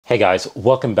Hey guys,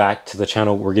 welcome back to the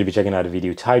channel. We're going to be checking out a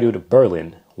video titled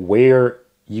Berlin, where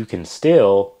you can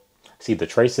still see the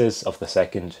traces of the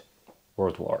Second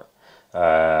World War.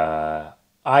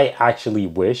 I actually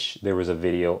wish there was a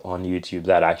video on YouTube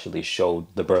that actually showed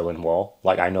the Berlin Wall.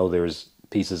 Like, I know there's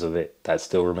pieces of it that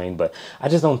still remain, but I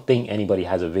just don't think anybody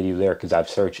has a video there because I've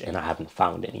searched and I haven't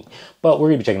found any. But we're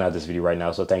going to be checking out this video right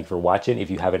now, so thank you for watching. If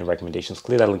you have any recommendations,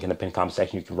 click that link in the pinned comment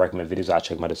section. You can recommend videos. I'll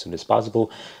check them out as soon as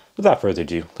possible. Without further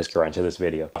ado, let's get right into this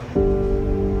video.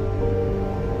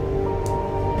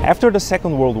 After the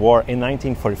Second World War in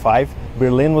 1945,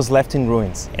 Berlin was left in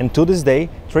ruins, and to this day,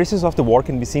 traces of the war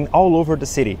can be seen all over the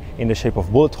city in the shape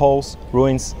of bullet holes,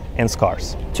 ruins, and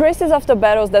scars. Traces of the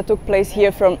battles that took place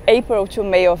here from April to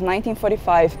May of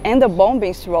 1945 and the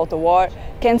bombings throughout the war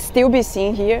can still be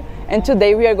seen here, and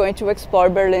today we are going to explore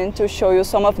Berlin to show you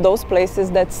some of those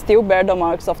places that still bear the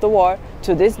marks of the war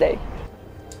to this day.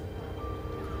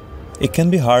 It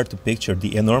can be hard to picture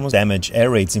the enormous damage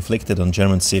air raids inflicted on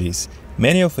German cities,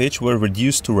 many of which were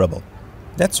reduced to rubble.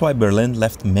 That's why Berlin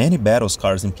left many battle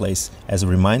scars in place as a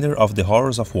reminder of the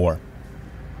horrors of war.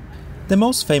 The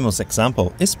most famous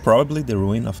example is probably the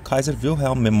ruin of Kaiser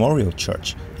Wilhelm Memorial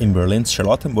Church in Berlin's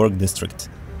Charlottenburg district.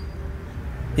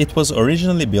 It was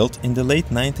originally built in the late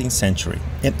 19th century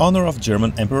in honor of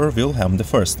German Emperor Wilhelm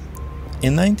I.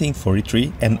 In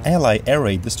 1943, an Allied air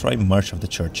raid destroyed much of the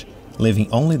church,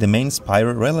 leaving only the main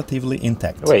spire relatively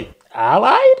intact. Wait,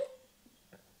 Allied?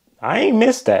 I ain't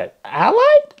missed that.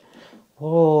 Allied?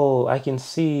 Oh, I can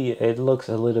see it looks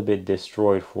a little bit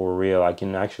destroyed for real. I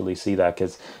can actually see that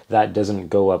because that doesn't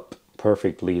go up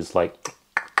perfectly. It's like...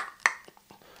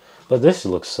 But this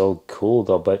looks so cool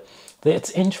though. But it's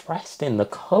interesting. The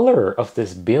color of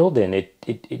this building,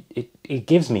 it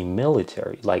gives me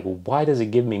military. Like, why does it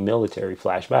give me military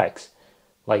flashbacks?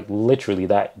 Like, literally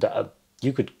that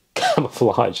you could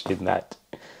camouflage in that.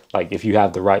 Like, if you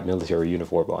have the right military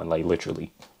uniform on, like,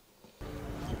 literally.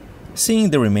 Seeing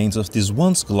the remains of this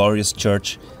once glorious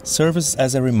church serves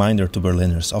as a reminder to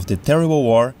Berliners of the terrible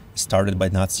war started by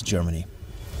Nazi Germany.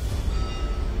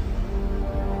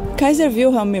 Kaiser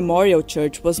Wilhelm Memorial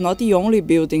Church was not the only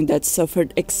building that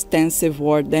suffered extensive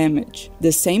war damage.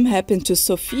 The same happened to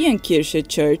Sophiankirche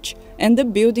Church and the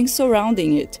buildings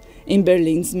surrounding it in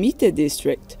Berlin's Mitte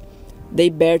district. They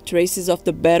bear traces of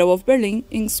the Battle of Berlin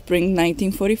in spring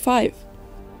 1945.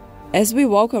 As we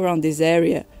walk around this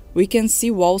area, we can see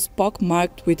walls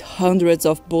pockmarked with hundreds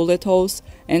of bullet holes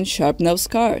and shrapnel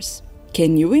scars.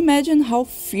 Can you imagine how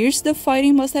fierce the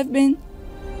fighting must have been?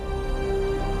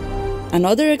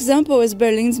 Another example is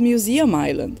Berlin's Museum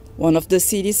Island, one of the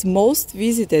city's most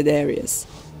visited areas.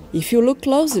 If you look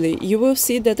closely, you will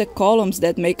see that the columns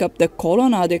that make up the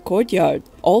Kolonnade courtyard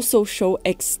also show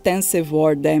extensive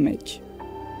war damage.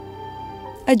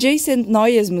 Adjacent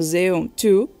Neues Museum,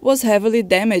 too, was heavily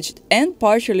damaged and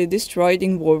partially destroyed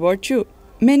in World War II.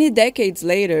 Many decades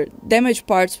later, damaged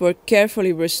parts were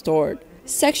carefully restored.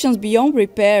 Sections beyond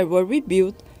repair were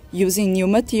rebuilt using new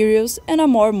materials and a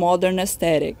more modern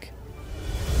aesthetic.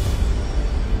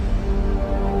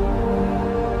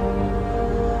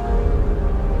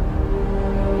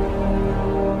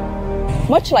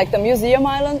 Much like the Museum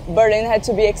Island, Berlin had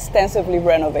to be extensively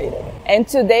renovated. And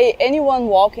today, anyone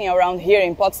walking around here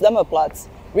in Potsdamer Platz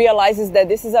realizes that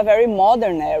this is a very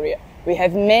modern area. We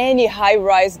have many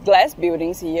high-rise glass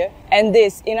buildings here, and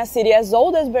this, in a city as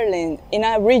old as Berlin, in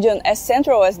a region as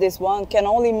central as this one, can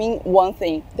only mean one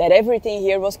thing, that everything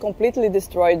here was completely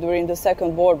destroyed during the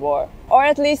Second World War. Or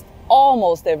at least,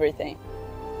 almost everything.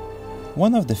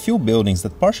 One of the few buildings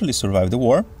that partially survived the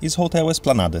war is Hotel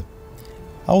Esplanade.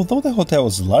 Although the hotel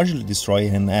was largely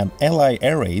destroyed in an Allied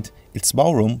air raid, its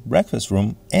ballroom, breakfast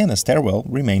room, and a stairwell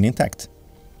remain intact.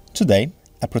 Today,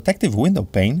 a protective window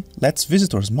pane lets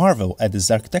visitors marvel at this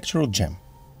architectural gem.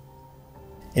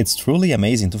 It's truly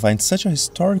amazing to find such a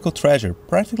historical treasure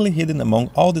practically hidden among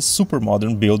all the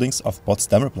super-modern buildings of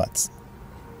Potsdamer Platz.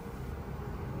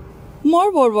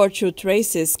 More World War II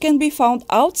traces can be found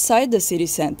outside the city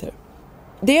center.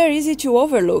 They are easy to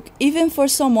overlook, even for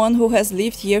someone who has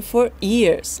lived here for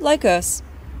years, like us.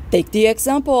 Take the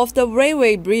example of the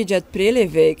railway bridge at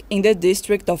Prelleweg in the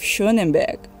district of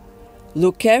Schöneberg.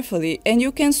 Look carefully and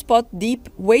you can spot deep,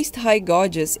 waist-high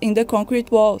gouges in the concrete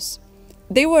walls.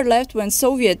 They were left when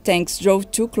Soviet tanks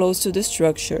drove too close to the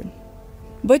structure.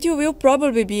 But you will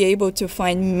probably be able to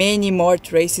find many more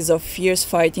traces of fierce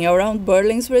fighting around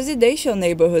Berlin's residential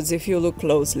neighborhoods if you look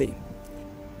closely.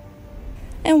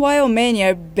 And while many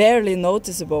are barely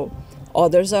noticeable,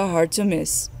 others are hard to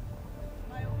miss.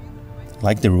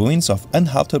 Like the ruins of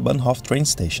Unhalterbahnhof train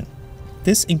station.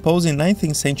 This imposing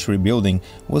 19th century building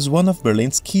was one of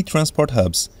Berlin's key transport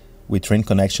hubs, with train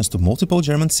connections to multiple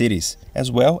German cities,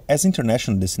 as well as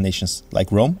international destinations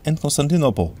like Rome and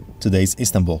Constantinople, today's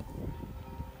Istanbul.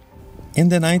 In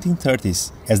the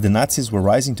 1930s, as the Nazis were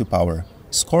rising to power,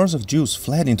 scores of Jews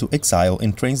fled into exile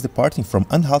in trains departing from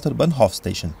Anhalter Bahnhof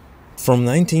station. From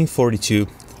 1942,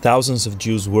 thousands of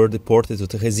Jews were deported to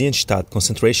Theresienstadt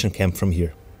concentration camp from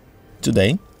here.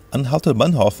 Today, Anhalter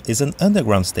Bahnhof is an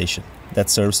underground station that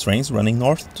serves trains running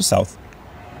north to south.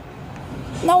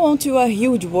 Now on to a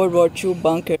huge World War II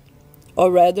bunker,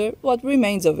 or rather, what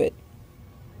remains of it.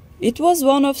 It was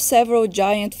one of several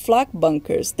giant flak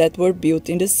bunkers that were built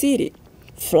in the city.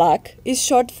 Flak is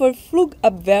short for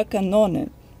Flugabwehrkanonen,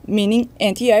 meaning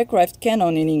anti-aircraft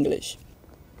cannon in English.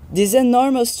 These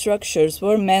enormous structures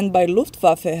were manned by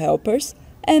Luftwaffe helpers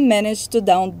and managed to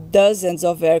down dozens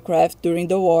of aircraft during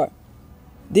the war.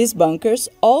 These bunkers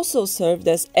also served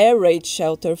as air raid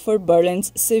shelter for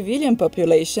Berlin's civilian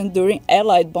population during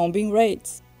Allied bombing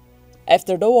raids.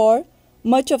 After the war,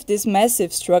 much of this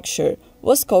massive structure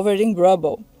was covered in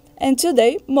rubble, and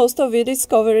today most of it is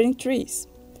covered in trees.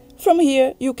 From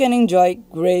here, you can enjoy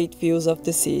great views of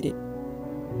the city.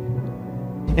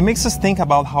 It makes us think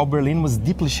about how Berlin was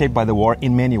deeply shaped by the war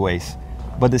in many ways,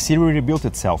 but the city rebuilt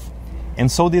itself, and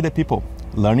so did the people,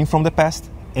 learning from the past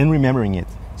and remembering it,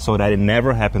 so that it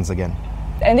never happens again.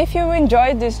 And if you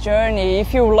enjoyed this journey,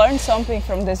 if you learned something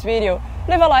from this video,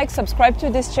 leave a like, subscribe to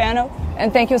this channel,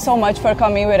 and thank you so much for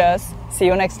coming with us. See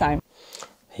you next time.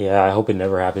 Yeah, I hope it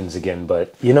never happens again,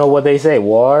 but you know what they say,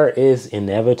 war is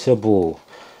inevitable.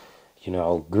 You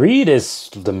know, greed is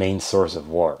the main source of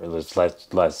war. It's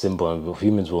less simple, and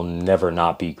humans will never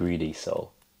not be greedy,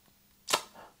 so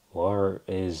war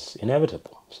is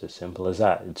inevitable. It's as simple as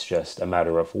that. It's just a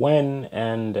matter of when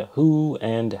and who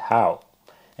and how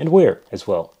and where as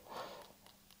well.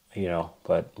 You know,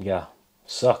 but yeah,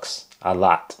 sucks a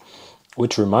lot.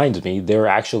 Which reminds me, they're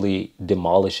actually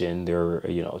demolishing their,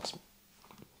 you know, it's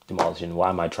demolishing. Why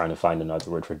am I trying to find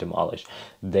another word for demolish?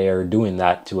 They're doing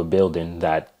that to a building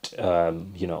that,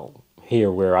 you know, here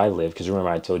where I live, because remember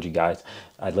I told you guys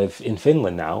I live in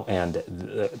Finland now, and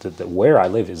where I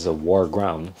live is a war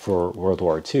ground for World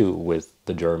War II with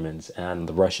the Germans and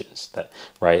the Russians,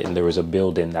 right? And there was a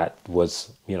building that was,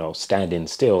 you know, standing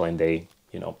still, and they,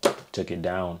 you know, took it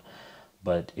down,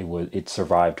 but it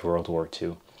survived World War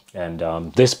II. And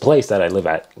this place that I live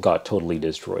at got totally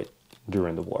destroyed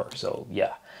during the war. So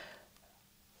yeah,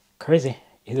 crazy.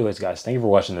 Either ways, guys, thank you for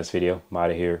watching this video. I'm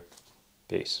out of here.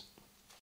 Peace.